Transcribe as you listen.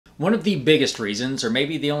One of the biggest reasons, or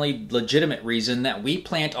maybe the only legitimate reason, that we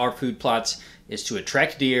plant our food plots is to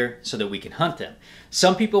attract deer so that we can hunt them.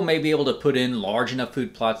 Some people may be able to put in large enough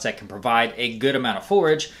food plots that can provide a good amount of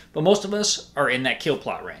forage, but most of us are in that kill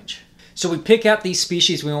plot range. So we pick out these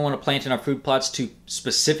species we want to plant in our food plots to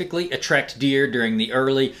specifically attract deer during the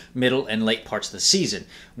early, middle, and late parts of the season.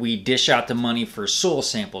 We dish out the money for soil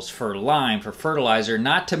samples, for lime, for fertilizer,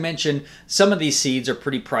 not to mention some of these seeds are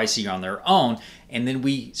pretty pricey on their own, and then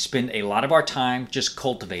we spend a lot of our time just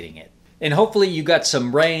cultivating it. And hopefully you got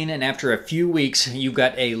some rain, and after a few weeks you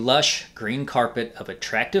got a lush green carpet of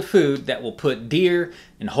attractive food that will put deer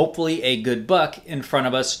and hopefully a good buck in front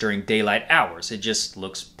of us during daylight hours. It just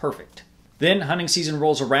looks perfect. Then hunting season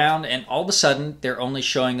rolls around and all of a sudden they're only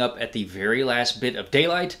showing up at the very last bit of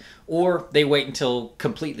daylight, or they wait until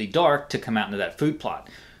completely dark to come out into that food plot.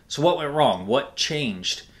 So what went wrong? What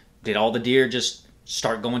changed? Did all the deer just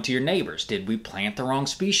start going to your neighbors? Did we plant the wrong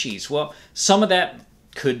species? Well, some of that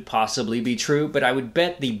could possibly be true, but I would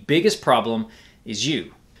bet the biggest problem is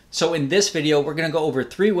you. So in this video, we're going to go over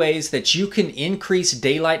 3 ways that you can increase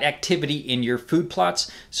daylight activity in your food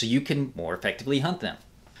plots so you can more effectively hunt them.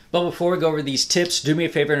 But before we go over these tips, do me a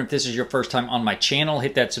favor, and if this is your first time on my channel,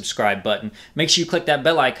 hit that subscribe button. Make sure you click that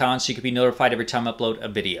bell icon so you can be notified every time I upload a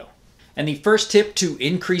video. And the first tip to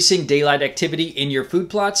increasing daylight activity in your food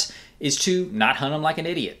plots is to not hunt them like an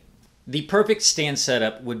idiot. The perfect stand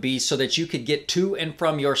setup would be so that you could get to and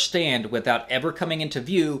from your stand without ever coming into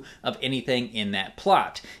view of anything in that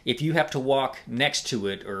plot. If you have to walk next to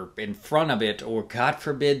it or in front of it or, God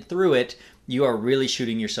forbid, through it, you are really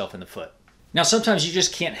shooting yourself in the foot. Now, sometimes you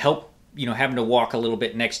just can't help, having to walk a little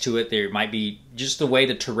bit next to it. There might be just the way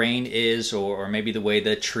the terrain is, or maybe the way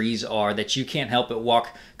the trees are, that you can't help but walk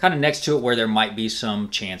kind of next to it where there might be some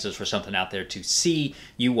chances for something out there to see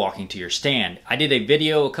you walking to your stand. I did a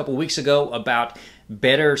video a couple weeks ago about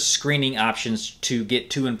better screening options to get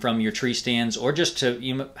to and from your tree stands, or just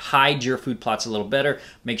to hide your food plots a little better.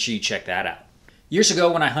 Make sure you check that out. Years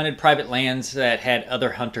ago, when I hunted private lands that had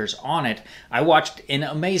other hunters on it, I watched in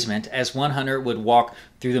amazement as one hunter would walk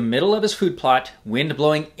through the middle of his food plot, wind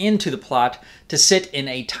blowing into the plot, to sit in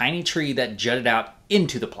a tiny tree that jutted out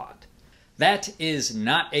into the plot. That is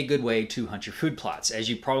not a good way to hunt your food plots. As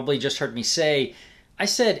you probably just heard me say, I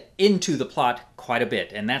said into the plot quite a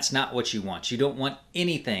bit, and that's not what you want. You don't want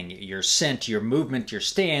anything, your scent, your movement, your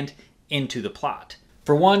stand, into the plot.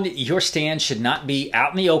 For one, your stand should not be out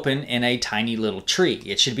in the open in a tiny little tree.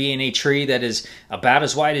 It should be in a tree that is about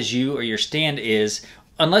as wide as you or your stand is,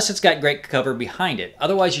 unless it's got great cover behind it.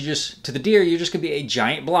 Otherwise, to the deer, you're just going to be a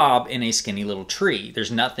giant blob in a skinny little tree.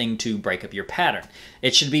 There's nothing to break up your pattern.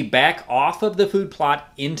 It should be back off of the food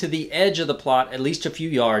plot into the edge of the plot at least a few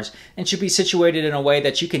yards, and should be situated in a way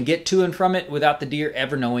that you can get to and from it without the deer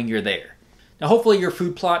ever knowing you're there. Now, hopefully your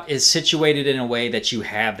food plot is situated in a way that you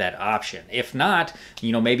have that option. If not,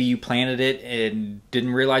 maybe you planted it and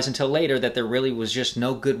didn't realize until later that there really was just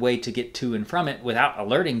no good way to get to and from it without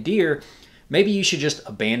alerting deer. Maybe you should just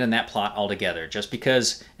abandon that plot altogether. Just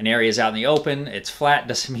because an area is out in the open, it's flat,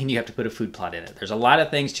 doesn't mean you have to put a food plot in it. There's a lot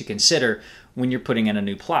of things to consider when you're putting in a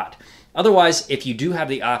new plot. Otherwise, if you do have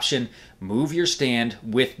the option, move your stand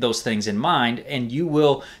with those things in mind, and you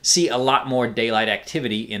will see a lot more daylight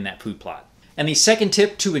activity in that food plot. And the second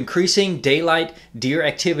tip to increasing daylight deer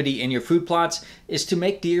activity in your food plots is to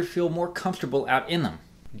make deer feel more comfortable out in them.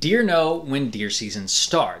 Deer know when deer season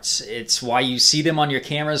starts. It's why you see them on your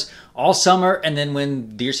cameras all summer, and then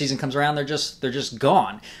when deer season comes around, they're just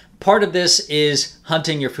gone. Part of this is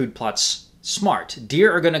hunting your food plots smart.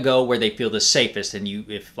 Deer are going to go where they feel the safest,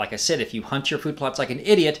 and like I said, if you hunt your food plots like an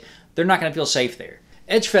idiot, they're not going to feel safe there.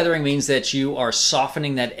 Edge feathering means that you are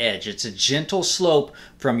softening that edge. It's a gentle slope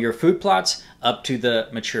from your food plots up to the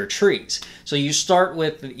mature trees. So you start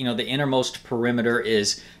with, the innermost perimeter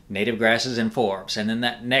is native grasses and forbs, and then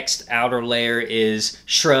that next outer layer is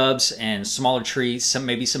shrubs and smaller trees,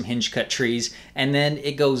 maybe some hinge cut trees, and then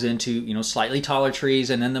it goes into, slightly taller trees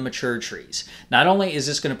and then the mature trees. Not only is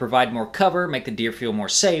this going to provide more cover, make the deer feel more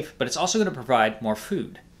safe, but it's also going to provide more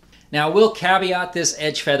food. Now, we'll caveat this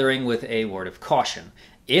edge feathering with a word of caution.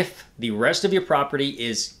 If the rest of your property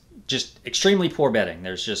is just extremely poor bedding,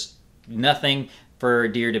 there's just nothing for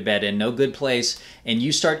deer to bed in, no good place, and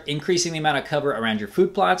you start increasing the amount of cover around your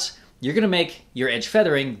food plots, you're going to make your edge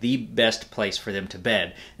feathering the best place for them to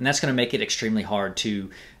bed. And that's going to make it extremely hard to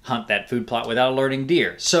hunt that food plot without alerting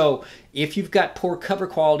deer. So if you've got poor cover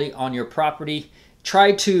quality on your property,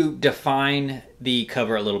 try to define the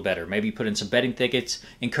cover a little better. Maybe put in some bedding thickets,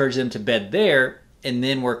 encourage them to bed there, and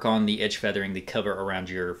then work on the edge feathering, the cover around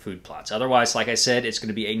your food plots. Otherwise, like I said, it's going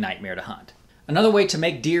to be a nightmare to hunt. Another way to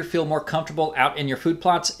make deer feel more comfortable out in your food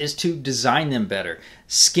plots is to design them better.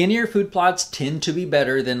 Skinnier food plots tend to be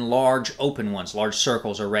better than large open ones, large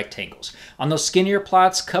circles or rectangles. On those skinnier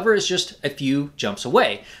plots, cover is just a few jumps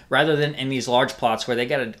away, rather than in these large plots where they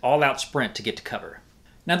got an all-out sprint to get to cover.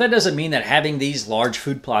 Now that doesn't mean that having these large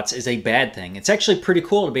food plots is a bad thing. It's actually pretty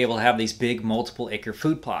cool to be able to have these big multiple acre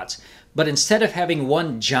food plots. But instead of having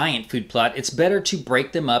one giant food plot, it's better to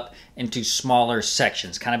break them up into smaller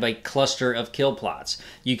sections, kind of a cluster of kill plots.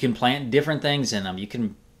 You can plant different things in them. You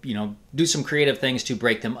can, do some creative things to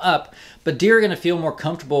break them up, but deer are going to feel more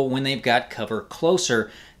comfortable when they've got cover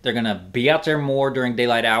closer. They're going to be out there more during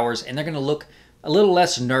daylight hours, and they're going to look a little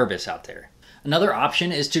less nervous out there. Another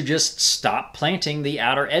option is to just stop planting the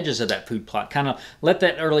outer edges of that food plot. Kind of let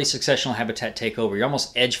that early successional habitat take over. You're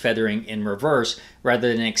almost edge feathering in reverse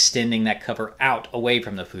rather than extending that cover out away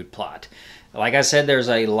from the food plot. Like I said, there's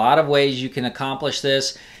a lot of ways you can accomplish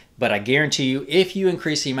this, but I guarantee you, if you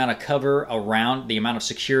increase the amount of cover around, the amount of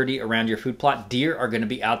security around your food plot, deer are going to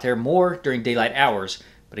be out there more during daylight hours.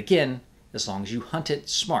 But again, as long as you hunt it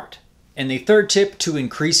smart. And the third tip to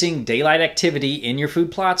increasing daylight activity in your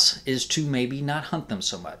food plots is to maybe not hunt them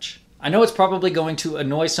so much. I know it's probably going to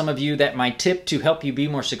annoy some of you that my tip to help you be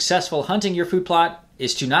more successful hunting your food plot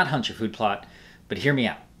is to not hunt your food plot, but hear me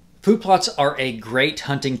out. Food plots are a great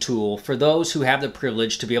hunting tool for those who have the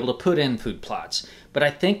privilege to be able to put in food plots, but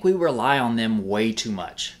I think we rely on them way too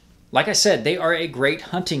much. Like I said, they are a great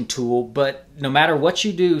hunting tool, but no matter what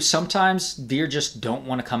you do, sometimes deer just don't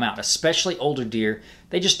want to come out, especially older deer.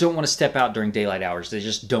 They just don't want to step out during daylight hours. They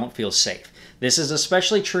just don't feel safe. This is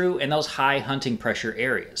especially true in those high hunting pressure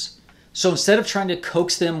areas. So instead of trying to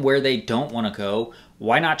coax them where they don't want to go,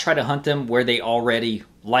 why not try to hunt them where they already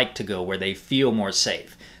like to go, where they feel more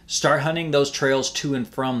safe? Start hunting those trails to and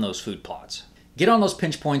from those food plots. Get on those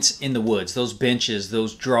pinch points in the woods, those benches,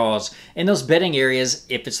 those draws, and those bedding areas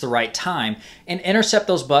if it's the right time, and intercept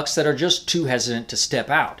those bucks that are just too hesitant to step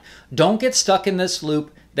out. Don't get stuck in this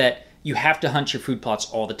loop that you have to hunt your food plots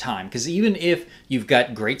all the time, because even if you've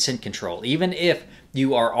got great scent control, even if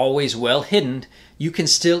you are always well hidden, you can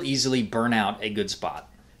still easily burn out a good spot.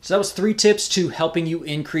 So that was 3 tips to helping you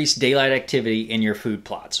increase daylight activity in your food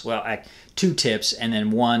plots. Well, 2 tips and then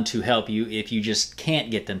 1 to help you if you just can't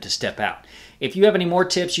get them to step out. If you have any more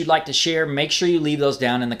tips you'd like to share, make sure you leave those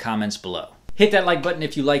down in the comments below. Hit that like button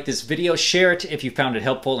if you like this video, share it if you found it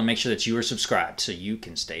helpful, and make sure that you are subscribed so you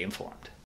can stay informed.